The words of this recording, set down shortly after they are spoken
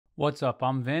What's up?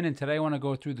 I'm Vin, and today I want to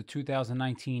go through the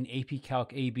 2019 AP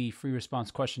Calc AB free response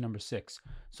question number 6.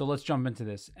 So let's jump into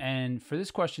this. And for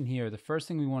this question here, the first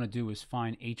thing we want to do is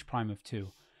find h prime of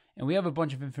 2. And we have a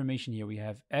bunch of information here. We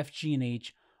have f, g, and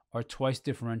h are twice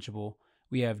differentiable.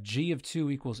 We have g of 2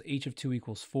 equals h of 2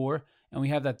 equals 4. And we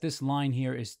have that this line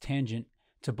here is tangent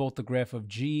to both the graph of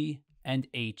g and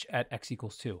h at x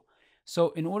equals 2. So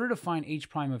in order to find h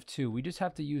prime of 2, we just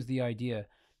have to use the idea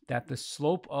that the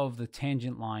slope of the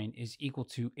tangent line is equal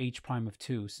to h prime of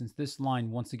 2, since this line,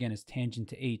 once again, is tangent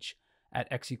to h at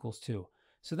x equals 2.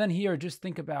 So then here, just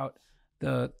think about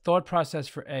the thought process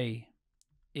for A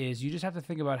is you just have to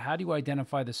think about how do you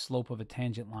identify the slope of a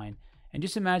tangent line. And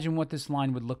just imagine what this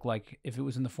line would look like if it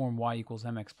was in the form y equals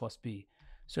mx plus b.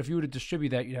 So if you were to distribute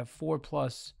that, you'd have 4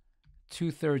 plus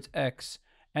 2/3 x.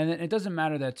 And then it doesn't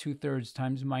matter that 2/3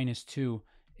 times minus 2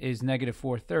 is negative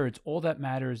 4/3. All that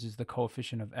matters is the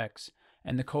coefficient of x,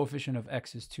 and the coefficient of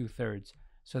x is 2/3.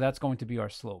 So that's going to be our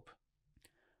slope.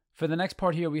 For the next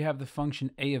part here, we have the function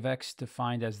a of x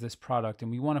defined as this product, and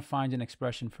we want to find an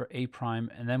expression for a prime,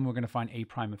 and then we're going to find a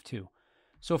prime of 2.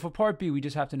 So for part B, we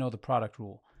just have to know the product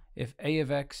rule. If a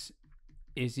of x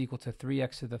is equal to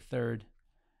 3x to the third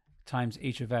times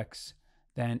h of x,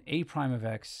 then a prime of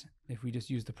x, if we just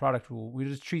use the product rule, we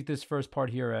just treat this first part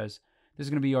here as this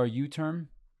is going to be our u term,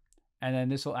 and then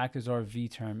this will act as our v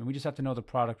term. And we just have to know the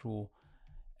product rule.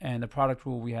 And the product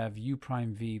rule, we have u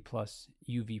prime v plus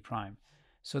uv prime.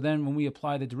 So then when we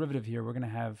apply the derivative here, we're going to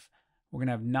have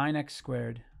 9x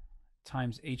squared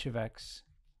times h of x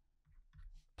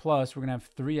plus we're going to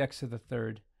have 3x to the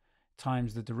third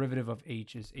times the derivative of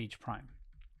h is h prime.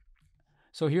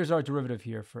 So here's our derivative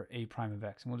here for a prime of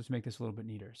x. And we'll just make this a little bit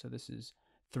neater. So this is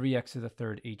 3x to the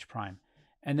third h prime.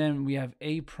 And then we have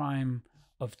a prime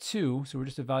of 2, so we're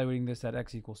just evaluating this at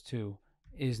x equals 2,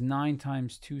 is 9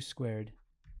 times 2 squared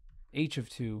h of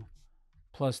 2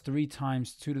 plus 3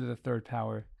 times 2 to the third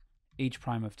power h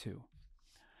prime of 2.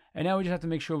 And now we just have to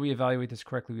make sure we evaluate this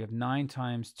correctly. We have 9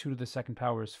 times 2 to the second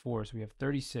power is 4, so we have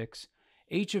 36.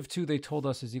 H of 2 they told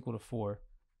us is equal to 4.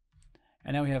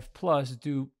 And now we have plus,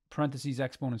 do parentheses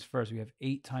exponents first, we have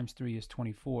 8 times 3 is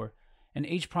 24. And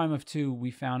h prime of 2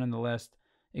 we found in the last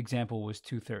example was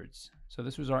 2/3. So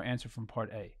this was our answer from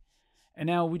part A. And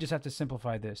now we just have to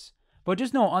simplify this. But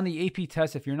just know on the AP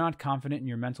test, if you're not confident in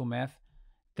your mental math,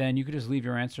 then you could just leave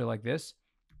your answer like this.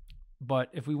 But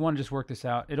if we want to just work this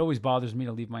out, it always bothers me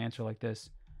to leave my answer like this.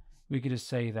 We could just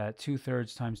say that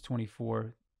 2/3 times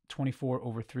 24, 24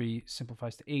 over 3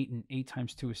 simplifies to 8, and 8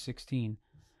 times 2 is 16.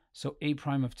 So a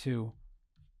prime of 2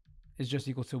 is just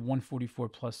equal to 144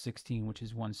 plus 16, which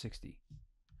is 160.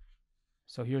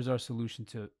 So here's our solution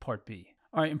to part B.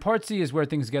 All right, and part C is where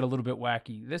things get a little bit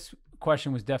wacky. This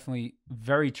question was definitely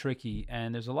very tricky,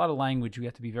 and there's a lot of language we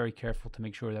have to be very careful to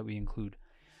make sure that we include.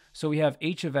 So we have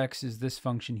h of x is this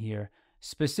function here,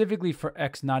 specifically for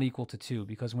x not equal to 2,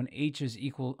 because when x is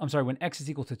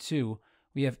equal to 2,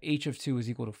 we have h of 2 is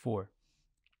equal to 4.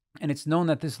 And it's known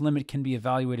that this limit can be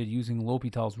evaluated using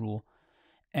L'Hopital's rule,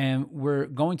 and we're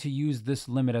going to use this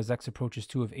limit as x approaches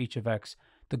 2 of h of x.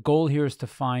 The goal here is to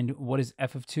find what is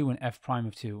f of 2 and f prime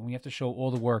of 2. And we have to show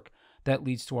all the work that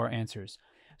leads to our answers.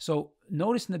 So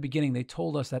notice in the beginning, they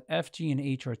told us that f, g, and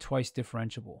h are twice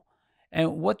differentiable.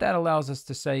 And what that allows us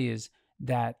to say is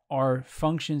that our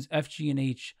functions f, g, and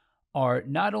h are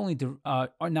not only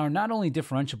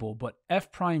differentiable, but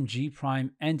f prime, g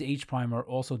prime, and h prime are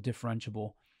also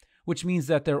differentiable, which means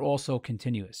that they're also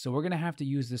continuous. So we're going to have to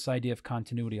use this idea of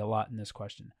continuity a lot in this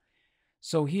question.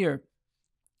 So here,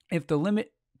 if the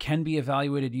limit can be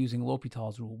evaluated using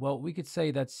L'Hopital's rule, well, we could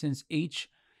say that since h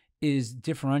is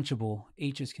differentiable,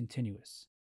 h is continuous.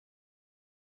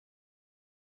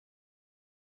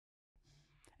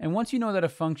 And once you know that a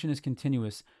function is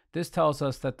continuous, this tells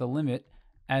us that the limit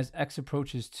as x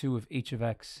approaches 2 of h of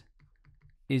x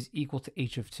is equal to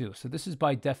h of 2. So this is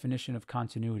by definition of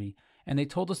continuity. And they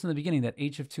told us in the beginning that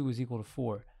h of 2 is equal to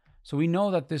 4. So we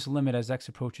know that this limit as x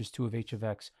approaches 2 of h of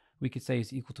x, we could say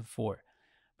is equal to 4.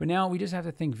 But now we just have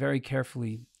to think very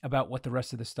carefully about what the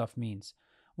rest of the stuff means.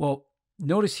 Well,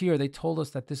 notice here they told us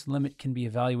that this limit can be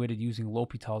evaluated using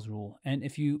L'Hopital's rule. And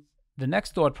the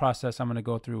next thought process I'm going to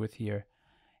go through with here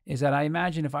is that I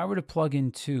imagine if I were to plug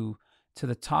in 2 to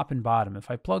the top and bottom, if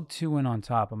I plug 2 in on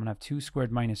top, I'm going to have 2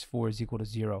 squared minus 4 is equal to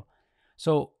 0.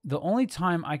 So the only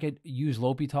time I could use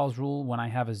L'Hopital's rule when I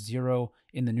have a 0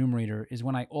 in the numerator is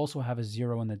when I also have a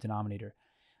 0 in the denominator.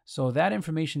 So that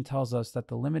information tells us that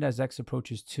the limit as x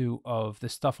approaches 2 of the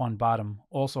stuff on bottom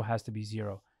also has to be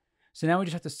 0. So now we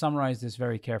just have to summarize this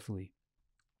very carefully.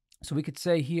 So we could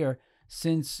say here,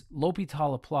 since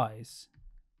L'Hopital applies,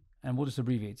 and we'll just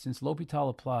abbreviate, since L'Hopital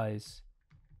applies,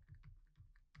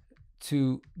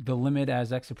 to the limit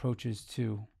as x approaches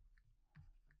 2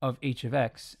 of h of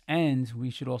x. And we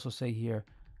should also say here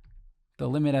the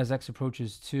limit as x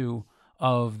approaches 2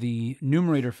 of the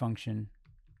numerator function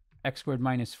x squared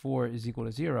minus 4 is equal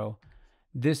to 0.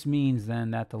 This means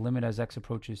then that the limit as x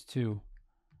approaches 2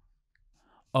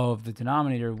 of the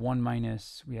denominator 1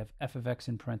 minus, we have f of x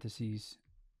in parentheses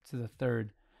to the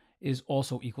third, is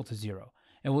also equal to 0.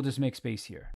 And we'll just make space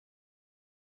here.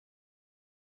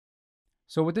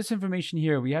 So with this information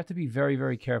here, we have to be very,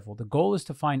 very careful. The goal is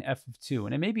to find f of 2.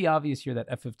 And it may be obvious here that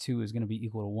f of 2 is going to be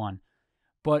equal to 1.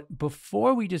 But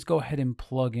before we just go ahead and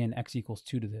plug in x equals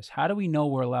 2 to this, how do we know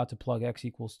we're allowed to plug x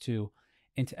equals 2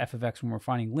 into f of x when we're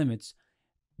finding limits?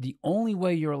 The only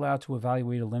way you're allowed to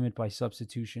evaluate a limit by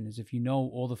substitution is if you know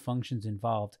all the functions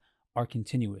involved are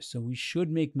continuous. So we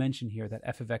should make mention here that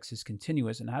f of x is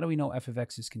continuous. And how do we know f of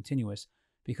x is continuous?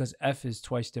 Because f is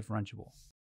twice differentiable.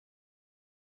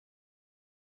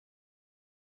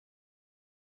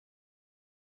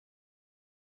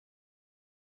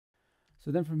 So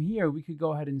then from here, we could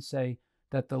go ahead and say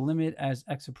that the limit as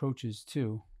x approaches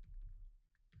 2.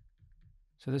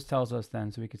 So this tells us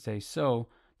then, so we could say, so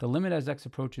the limit as x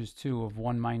approaches 2 of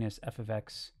 1 minus f of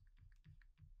x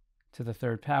to the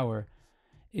third power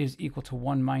is equal to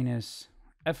 1 minus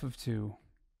f of 2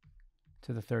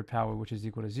 to the third power, which is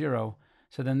equal to 0.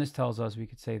 So then this tells us we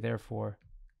could say, therefore,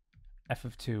 f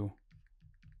of 2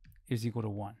 is equal to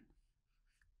 1.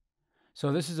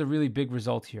 So this is a really big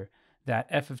result here, that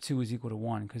f of 2 is equal to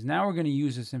 1, because now we're going to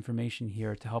use this information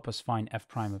here to help us find f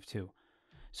prime of 2.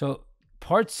 So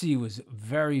part C was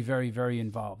very, very, very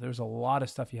involved. There's a lot of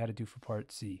stuff you had to do for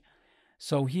part C.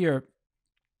 So here,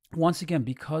 once again,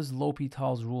 because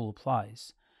L'Hopital's rule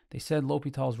applies, they said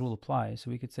L'Hopital's rule applies,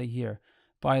 so we could say here,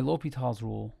 by L'Hopital's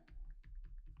rule,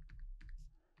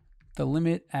 the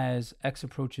limit as x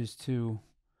approaches 2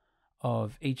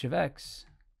 of h of x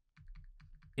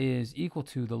is equal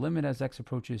to the limit as x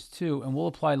approaches 2, and we'll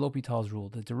apply L'Hopital's rule.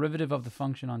 The derivative of the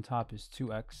function on top is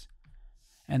 2x,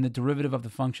 and the derivative of the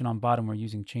function on bottom, we're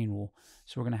using chain rule.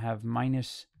 So we're going to have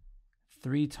minus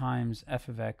 3 times f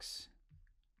of x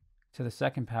to the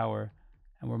second power,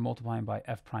 and we're multiplying by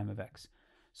f prime of x.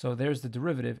 So there's the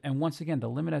derivative, and once again, the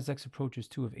limit as x approaches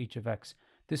 2 of h of x,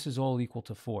 this is all equal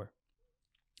to 4.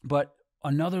 But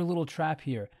another little trap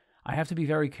here, I have to be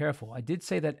very careful. I did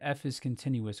say that f is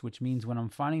continuous, which means when I'm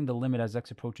finding the limit as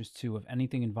x approaches 2 of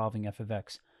anything involving f of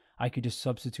x, I could just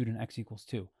substitute in x equals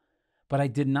 2. But I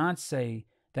did not say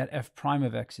that f prime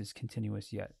of x is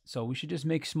continuous yet. So we should just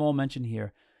make small mention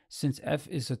here. Since f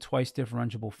is a twice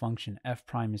differentiable function, f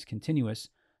prime is continuous,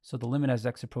 so the limit as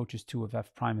x approaches 2 of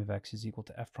f prime of x is equal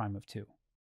to f prime of 2.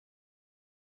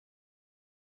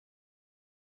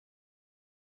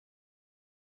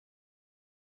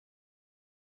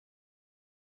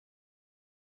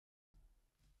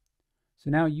 So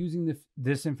now using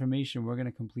this information, we're going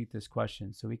to complete this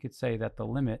question. So we could say that the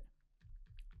limit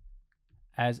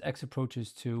as x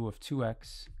approaches 2 of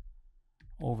 2x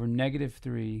over negative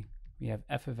 3, we have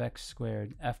f of x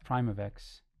squared, f prime of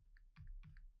x.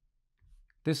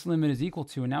 This limit is equal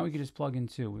to, and now we can just plug in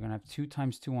 2. We're going to have 2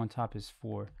 times 2 on top is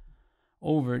 4,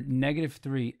 over negative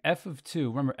 3, f of 2.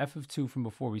 Remember, f of 2 from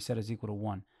before we said is equal to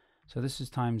 1. So this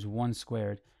is times 1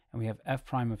 squared, and we have f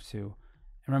prime of 2.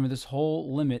 And remember, this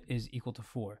whole limit is equal to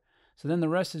 4. So then the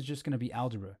rest is just going to be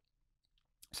algebra.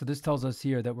 So this tells us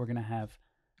here that we're going to have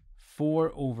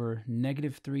 4 over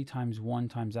negative 3 times 1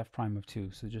 times f prime of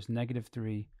 2. So just negative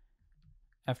 3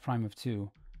 f prime of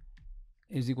 2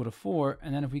 is equal to 4.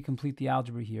 And then if we complete the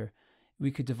algebra here,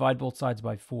 we could divide both sides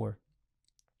by 4.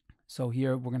 So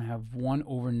here we're going to have 1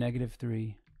 over negative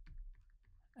 3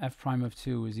 f prime of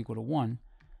 2 is equal to 1.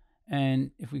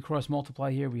 And if we cross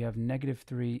multiply here, we have negative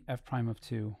 3 f prime of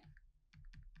 2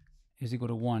 is equal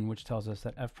to 1, which tells us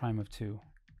that f prime of 2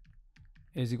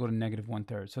 is equal to negative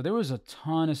 1/3. So there was a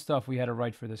ton of stuff we had to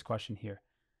write for this question here.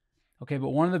 Okay, but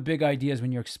one of the big ideas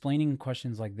when you're explaining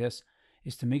questions like this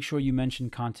is to make sure you mention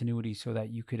continuity so that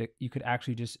you could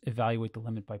actually just evaluate the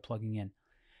limit by plugging in.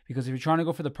 Because if you're trying to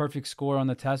go for the perfect score on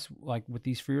the test, like with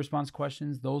these free response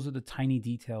questions, those are the tiny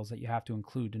details that you have to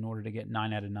include in order to get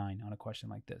 9 out of 9 on a question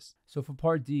like this. So for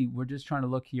part D, we're just trying to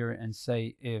look here and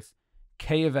say if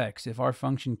k of x, if our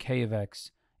function k of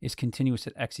x is continuous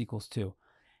at x equals 2,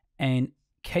 and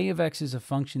k of x is a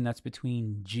function that's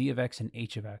between g of x and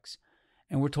h of x,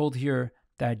 and we're told here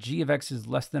that g of x is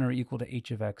less than or equal to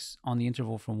h of x on the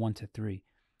interval from 1 to 3.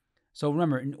 So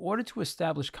remember, in order to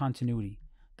establish continuity,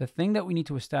 the thing that we need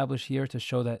to establish here to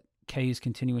show that k is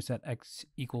continuous at x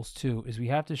equals 2 is we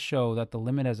have to show that the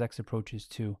limit as x approaches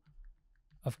 2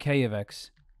 of k of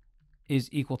x is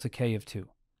equal to k of 2.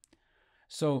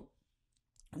 So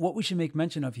what we should make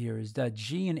mention of here is that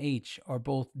g and h are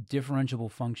both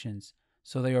differentiable functions,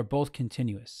 so they are both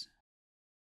continuous.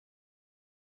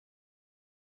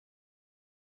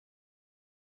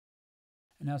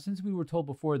 Now, since we were told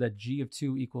before that g of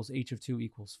 2 equals h of 2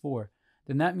 equals 4,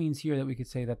 then that means here that we could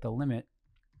say that the limit,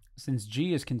 since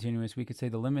g is continuous, we could say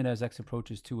the limit as x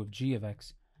approaches 2 of g of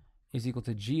x is equal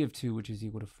to g of 2, which is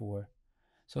equal to 4.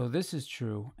 So this is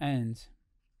true, and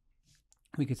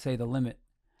we could say the limit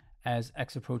as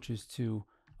x approaches 2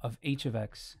 of h of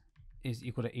x is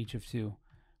equal to h of 2,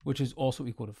 which is also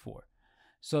equal to 4.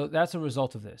 So that's a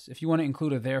result of this. If you want to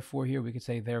include a therefore here, we could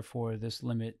say therefore this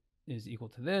limit is equal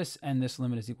to this, and this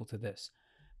limit is equal to this.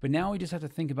 But now we just have to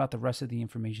think about the rest of the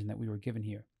information that we were given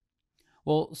here.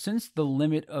 Well, since the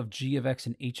limit of g of x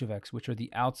and h of x, which are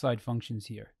the outside functions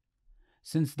here,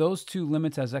 since those two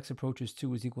limits as x approaches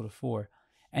 2 is equal to 4,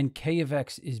 and k of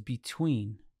x is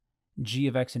between g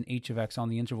of x and h of x on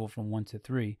the interval from 1 to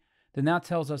 3, then that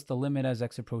tells us the limit as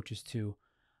x approaches 2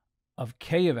 of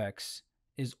k of x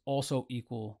is also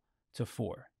equal to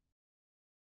 4.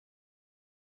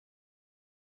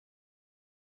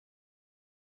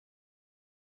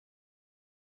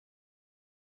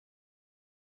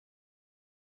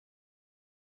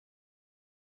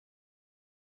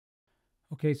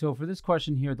 Okay, so for this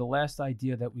question here, the last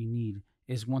idea that we need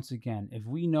is, once again, if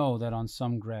we know that on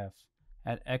some graph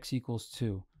at x equals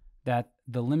 2, that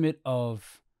the limit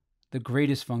of the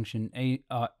greatest function,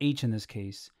 h in this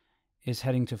case, is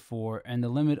heading to 4, and the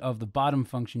limit of the bottom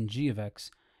function, g of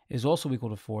x, is also equal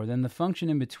to 4, then the function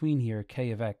in between here,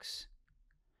 k of x,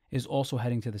 is also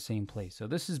heading to the same place. So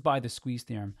this is by the squeeze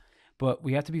theorem, but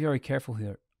we have to be very careful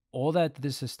here. All that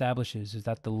this establishes is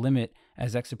that the limit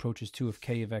as x approaches 2 of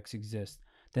k of x exists.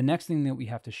 The next thing that we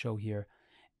have to show here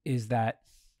is that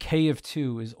k of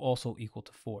 2 is also equal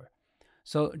to 4.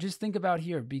 So just think about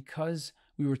here, because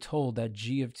we were told that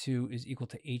g of 2 is equal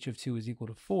to h of 2 is equal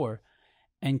to 4,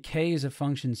 and k is a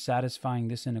function satisfying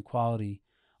this inequality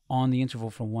on the interval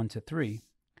from 1 to 3,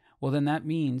 well, then that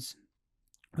means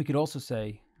we could also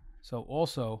say, so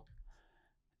also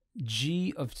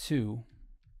g of 2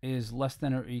 is less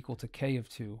than or equal to k of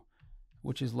 2,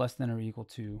 which is less than or equal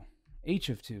to h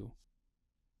of 2.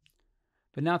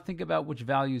 But now think about which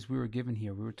values we were given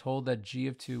here. We were told that g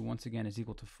of 2, once again, is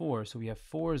equal to 4, so we have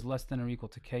 4 is less than or equal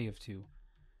to k of 2,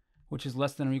 which is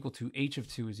less than or equal to h of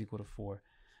 2 is equal to 4.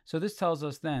 So this tells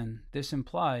us then, this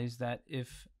implies that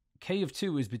if k of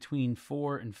 2 is between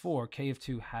 4 and 4, k of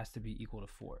 2 has to be equal to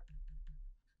 4.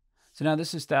 So now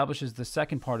this establishes the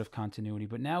second part of continuity,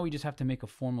 but now we just have to make a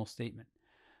formal statement.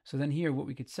 So then here what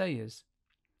we could say is,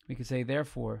 we could say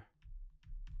therefore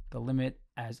the limit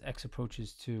as x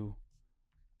approaches 2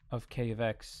 of k of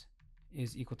x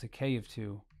is equal to k of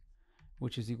 2,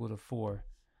 which is equal to 4.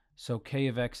 So k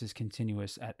of x is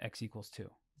continuous at x equals 2.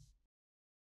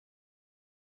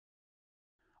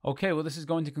 Okay, well, this is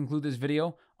going to conclude this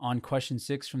video on question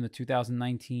 6 from the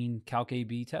 2019 Calc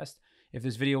AB test. If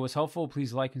this video was helpful,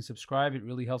 please like and subscribe. It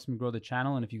really helps me grow the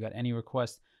channel. And if you got any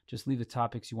requests, just leave the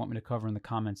topics you want me to cover in the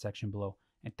comments section below.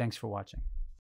 And thanks for watching.